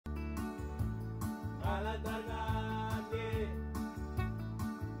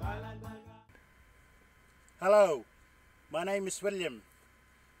Hello, my name is William.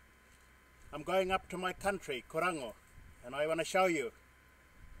 I'm going up to my country, Corango, and I want to show you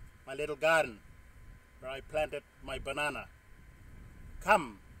my little garden where I planted my banana.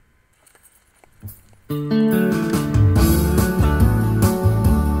 Come!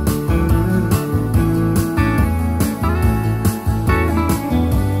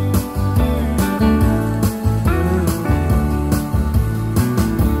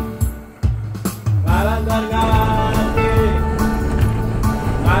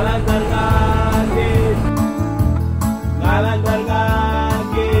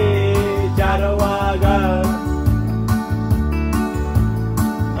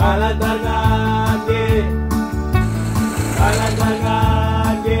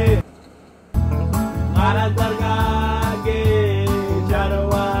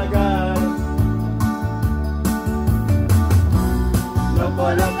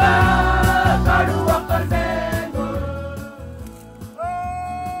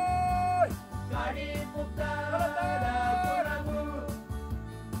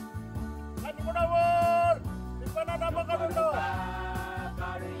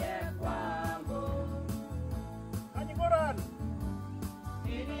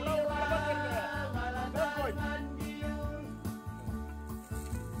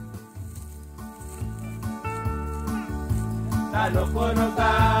 Talokono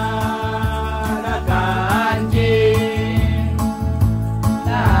ka nakaanjing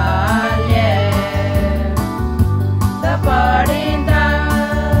Talye Taparinda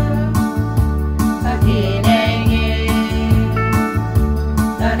Taginengi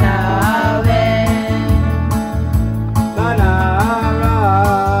Tanawe Tanara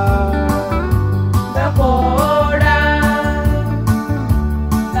Tapoda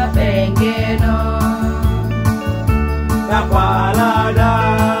Tapengeno Tapalada,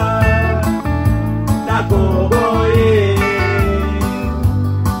 Takuboy,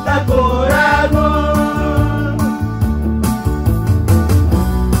 Takurago,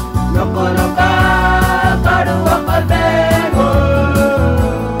 Nokonoka, Kadua Kalbego,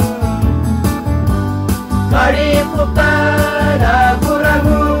 Karipuka,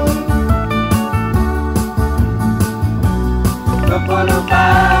 Takurago, Nokonoka,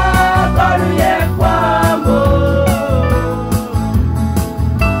 Kaduyekwango.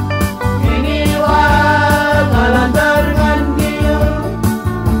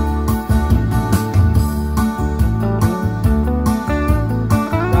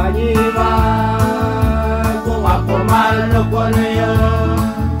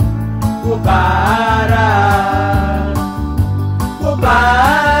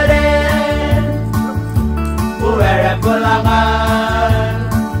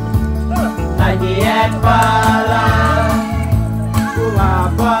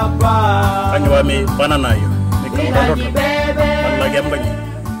 Kanyuami banana yo, lagi ambanya,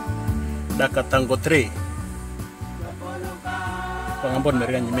 dakat tanggo 3. Pangambon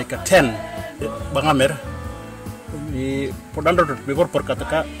mereka nyemika 10, bangamer. Di podando dot bigor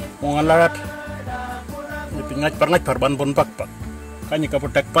perkataka mongalat, di pingat perngat parban bon pak. Kanya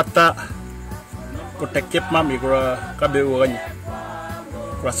kapotek pata, potek kip mami kura kabeu kanya,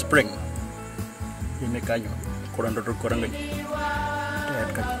 kura spring. Ini kanyo, kurang dot kurang lagi.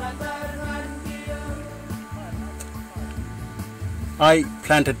 I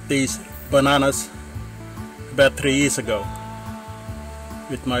planted these bananas about 3 years ago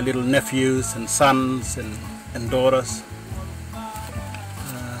with my little nephews and sons and daughters.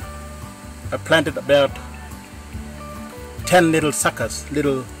 I planted about 10 little suckers,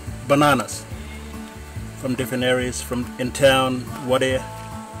 little bananas from different areas, from in town, whatever.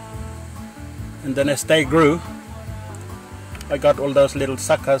 And then as they grew, I got all those little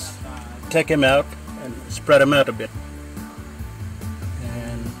suckers, take them out and spread them out a bit.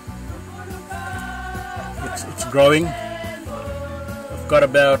 And it's growing. I've got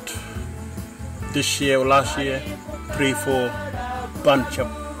about this year or last year 3-4 bunch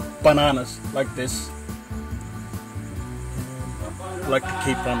of bananas like this. I like to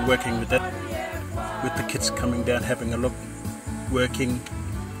keep on working with it, with the kids coming down having a look, working,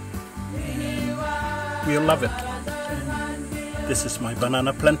 and we'll love it. This is my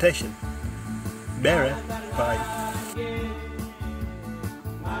banana plantation. Berry.